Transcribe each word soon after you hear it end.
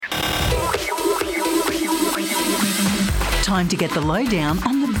time to get the lowdown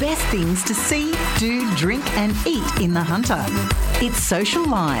on the best things to see, do, drink and eat in the Hunter. It's Social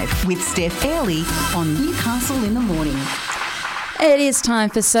Live with Steph on Newcastle in the Morning. It is time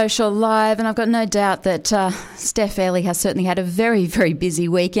for Social Live, and I've got no doubt that Steph has certainly had a very, very busy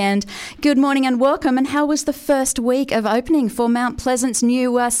weekend. Good morning and welcome. And how was the first week of opening for Mount Pleasant's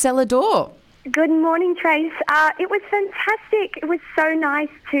new cellar door? Good morning, Trace. It was fantastic. It was so nice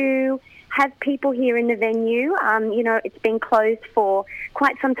to have people here in the venue. It's been closed for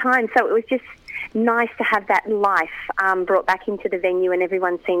quite some time, so it was just nice to have that life brought back into the venue, and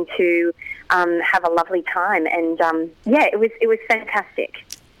everyone seemed to have a lovely time. And it was fantastic.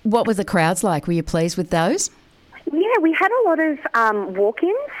 What were the crowds like? Were you pleased with those? Yeah, we had a lot of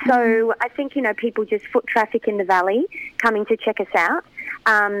walk-ins. So I think, people just foot traffic in the valley coming to check us out.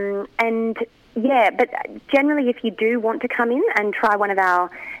 But generally if you do want to come in and try one of our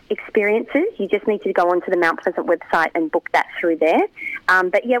experiences, you just need to go onto the Mount Pleasant website and book that through there.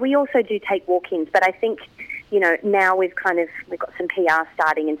 We also do take walk-ins, but I think, now we've got some PR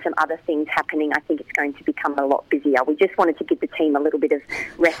starting and some other things happening. I think it's going to become a lot busier. We just wanted to give the team a little bit of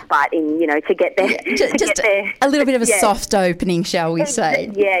respite to get there. Just a little bit of a soft opening, shall we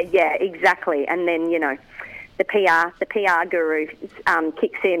say? Yeah, exactly. And then, the PR guru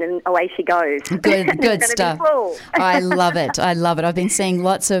kicks in and away she goes. Good stuff. I love it. I've been seeing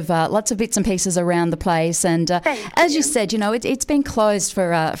lots of bits and pieces around the place, and as you said, it's been closed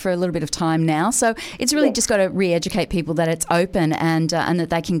for a little bit of time now. So it's really just got to re-educate people that it's open and that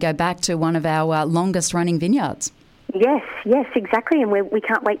they can go back to one of our longest running vineyards. Yes, exactly, and we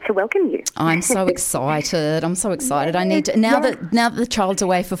can't wait to welcome you. I'm so excited. I need to, now that the child's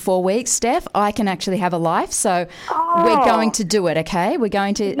away for 4 weeks, Steph, I can actually have a life. So we're going to do it, okay? We're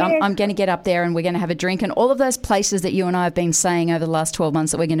going to. Yes. I'm going to get up there and we're going to have a drink, and all of those places that you and I have been saying over the last 12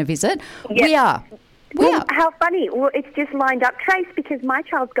 months that we're going to visit, we are. How funny. Well, it's just lined up, Trace, because my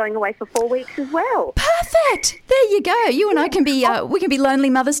child's going away for 4 weeks as well. Perfect. There you go. You and I can be we can be lonely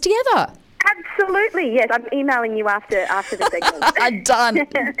mothers together. Absolutely, yes. I'm emailing you after the segment. Done.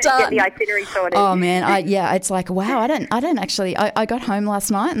 Get the itinerary sorted. Oh man, it's like, wow. I don't actually. I got home last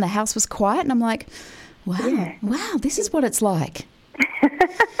night and the house was quiet, and I'm like, wow, this is what it's like.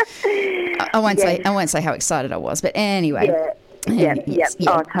 I won't say how excited I was, but anyway. Yeah.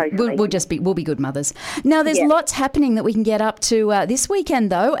 Oh, totally. We'll be good mothers. Now, there's lots happening that we can get up to this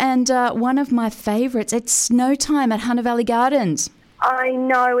weekend, though, and one of my favourites, it's snow time at Hunter Valley Gardens. I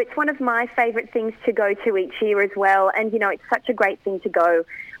know. It's one of my favourite things to go to each year as well. And, it's such a great thing to go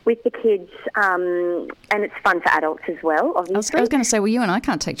with the kids, and it's fun for adults as well, obviously. I was going to say, well, you and I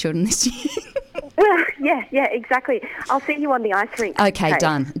can't take children this year. Well, yeah, exactly. I'll see you on the ice rink. Okay,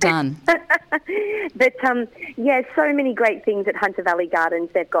 done. But, so many great things at Hunter Valley Gardens.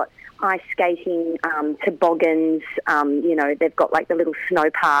 They've got ice skating, toboggans, they've got like the little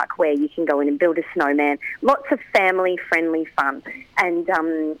snow park where you can go in and build a snowman. Lots of family-friendly fun. And,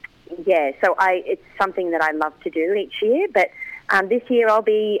 it's something that I love to do each year, but this year I'll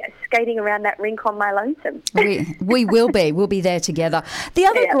be skating around that rink on my lonesome. We will be. We'll be there together. The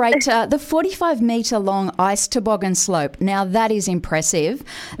other great, the 45-metre long ice toboggan slope. Now, that is impressive.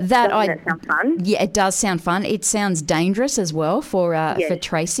 Doesn't that sound fun? Yeah, it does sound fun. It sounds dangerous as well for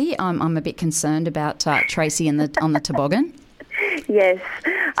Tracy. I'm a bit concerned about Tracy on the toboggan. Yes,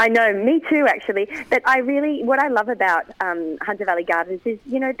 I know. Me too, actually. But what I love about Hunter Valley Gardens is,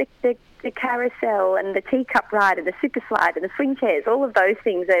 the carousel and the teacup ride and the super slide and the swing chairs, all of those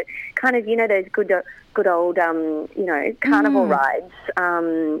things are kind of, those good old, carnival rides.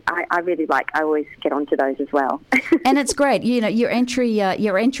 I really like. I always get onto those as well. And it's great. Your entry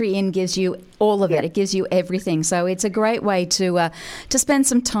in gives you all of it. It gives you everything. So it's a great way to spend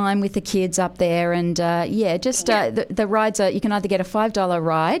some time with the kids up there. And the rides are. You can either get a $5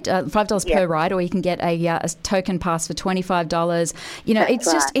 ride, $5 per ride, or you can get a token pass for $25.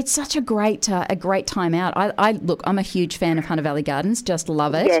 It's such a great time out. I'm a huge fan of Hunter Valley Gardens. Just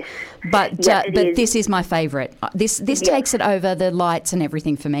love it. Yes. But this is my favourite. This takes it over the lights and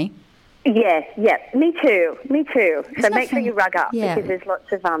everything for me. Yeah, me too. So make sure you rug up because there's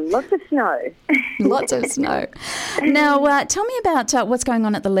lots of snow. Lots of snow. Now, tell me about what's going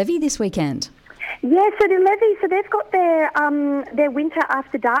on at the Levee this weekend. Yeah, so the Levee, they've got their Winter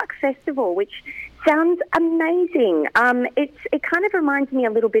After Dark Festival, which sounds amazing. It kind of reminds me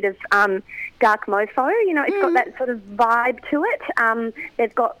a little bit of Dark Mofo. It's got that sort of vibe to it.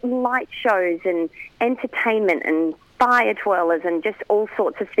 They've got light shows and entertainment and fire twirlers and just all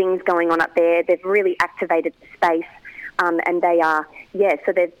sorts of things going on up there. They've really activated the space. And they are,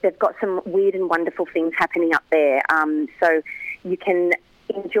 so they've got some weird and wonderful things happening up there. So you can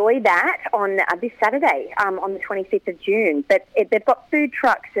enjoy that on this Saturday, on the 25th of June. But they've got food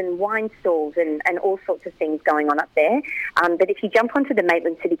trucks and wine stalls and all sorts of things going on up there. But if you jump onto the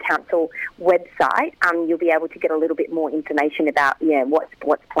Maitland City Council website, you'll be able to get a little bit more information about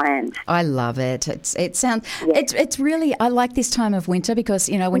what's planned. I love it. It's really, I like this time of winter because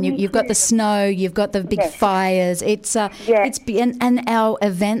when you've got the snow, you've got the big fires. And our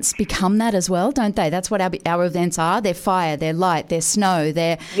events become that as well, don't they? That's what our events are. They're fire, they're light, they're snow,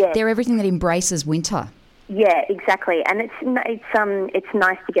 they're everything that embraces winter. Yeah, exactly. And it's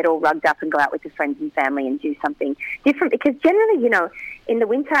nice to get all rugged up and go out with your friends and family and do something different, because generally, in the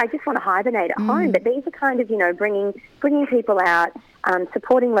winter I just want to hibernate at home. But these are kind of, bringing people out,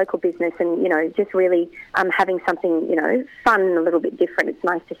 supporting local business, and just really having something fun and a little bit different. It's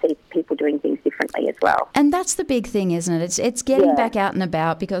nice to see people doing things differently as well. And that's the big thing, isn't it? It's getting back out and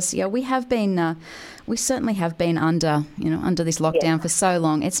about, because we certainly have been under this lockdown for so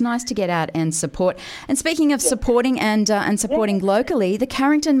long. It's nice to get out and support. And speaking of supporting and supporting locally, the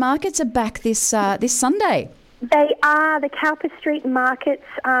Carrington markets are back this Sunday. They are. The Cowper Street markets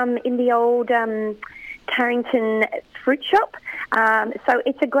in the old Carrington fruit shop. So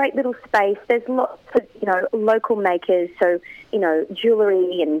it's a great little space. There's lots of, local makers, so,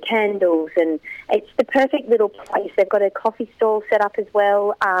 jewellery and candles, and it's the perfect little place. They've got a coffee stall set up as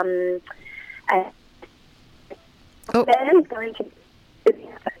well. And it's going to be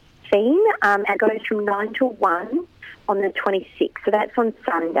theme, and it goes from 9 to 1 on the 26th. So that's on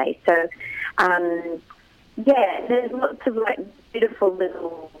Sunday. So, there's lots of beautiful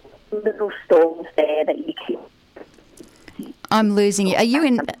little stalls there that you can. I'm losing you. Are you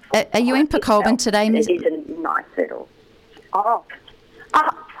in Pecolbin today, Miss? It is a nice little.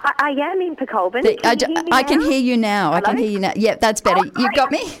 I am in Pecolbin. I can hear you now. Hello? I can hear you now. Yeah, that's better. You've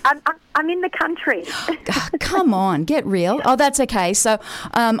got me? I'm in the country. Come on, get real. Oh, that's okay. So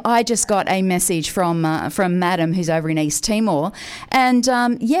I just got a message from Madam, who's over in East Timor, and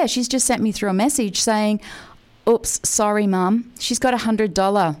she's just sent me through a message saying, oops, sorry, Mum. She's got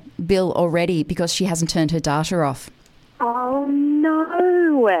 $100 bill already because she hasn't turned her data off. Oh, no.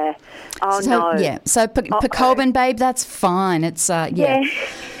 No. Yeah, so Pecolbin, babe, that's fine. It's, Yeah,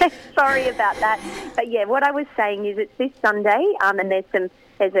 sorry about that. But, what I was saying is it's this Sunday, and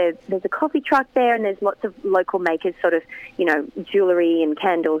there's a coffee truck there, and there's lots of local makers, sort of, jewellery and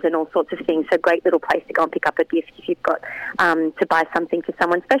candles and all sorts of things. So great little place to go and pick up a gift if you've got to buy something for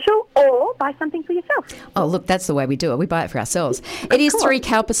someone special or buy something for yourself. Oh, look, that's the way we do it. We buy it for ourselves. It is 3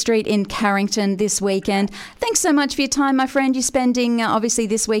 Cowper Street in Carrington this weekend. Thanks so much for your time, my friend. You're spending, obviously,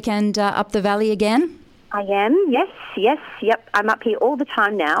 this weekend up the valley again? I am, yes, yep. I'm up here all the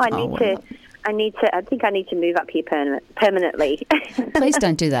time now. I think I need to move up here permanently. Please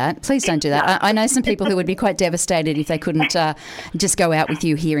don't do that. Please don't do that. I know some people who would be quite devastated if they couldn't just go out with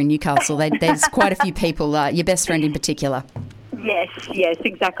you here in Newcastle. There's quite a few people, your best friend in particular. Yes,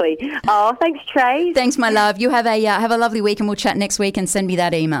 exactly. Oh, thanks, Trey. Thanks, my love. You have a lovely week, and we'll chat next week, and send me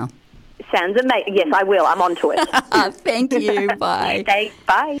that email. Sounds amazing. Yes, I will. I'm on to it. Thank you. Bye. Okay,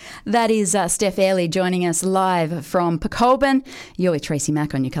 bye. That is Steph Airley joining us live from Pecolbin. You're with Tracy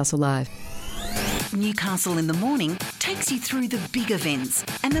Mack on Newcastle Live. Newcastle in the Morning takes you through the big events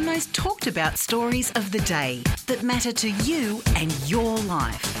and the most talked about stories of the day that matter to you and your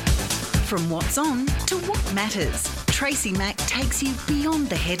life. From what's on to what matters, Tracy Mack takes you beyond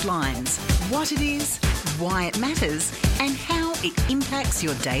the headlines, what it is, why it matters, and how it impacts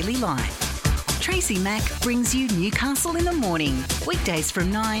your daily life. Tracy Mack brings you Newcastle in the Morning, weekdays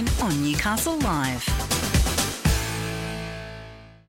from 9 on Newcastle Live.